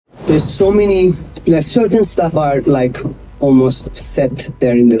There's so many, like certain stuff are like almost set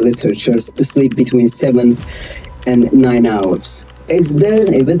there in the literature to sleep between 7 and 9 hours. Is there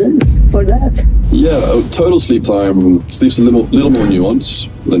an evidence for that? Yeah, total sleep time, sleep's a little more nuanced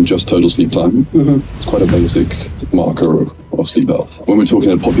than just total sleep time. It's quite a basic marker of sleep health. When we're talking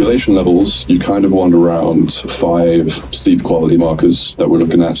at population levels, you kind of want around 5 sleep quality markers that we're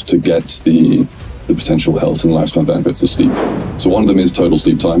looking at to get the potential health and lifespan benefits of sleep. So one of them is total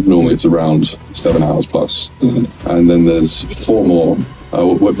sleep time. Normally it's around 7 hours plus. And then there's 4 more.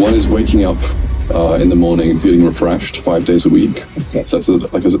 One is waking up in the morning feeling refreshed 5 days a week. So that's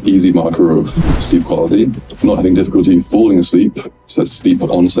like an easy marker of sleep quality. Not having difficulty falling asleep, so that's sleep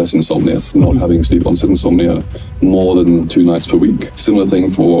onset insomnia. Not having sleep onset insomnia more than 2 nights per week. Similar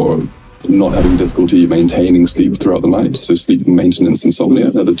thing for not having difficulty maintaining sleep throughout the night. So sleep maintenance insomnia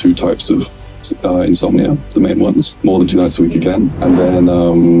are the 2 types of insomnia, the main ones, more than 2 nights a week again. And then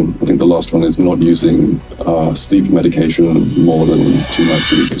I think the last one is not using sleep medication more than 2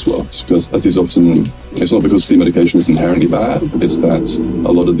 nights a week as well. Because as is often, it's not because sleep medication is inherently bad, it's that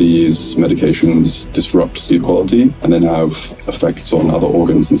a lot of these medications disrupt sleep quality and then have effects on other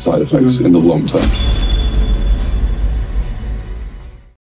organs and side effects in the long term.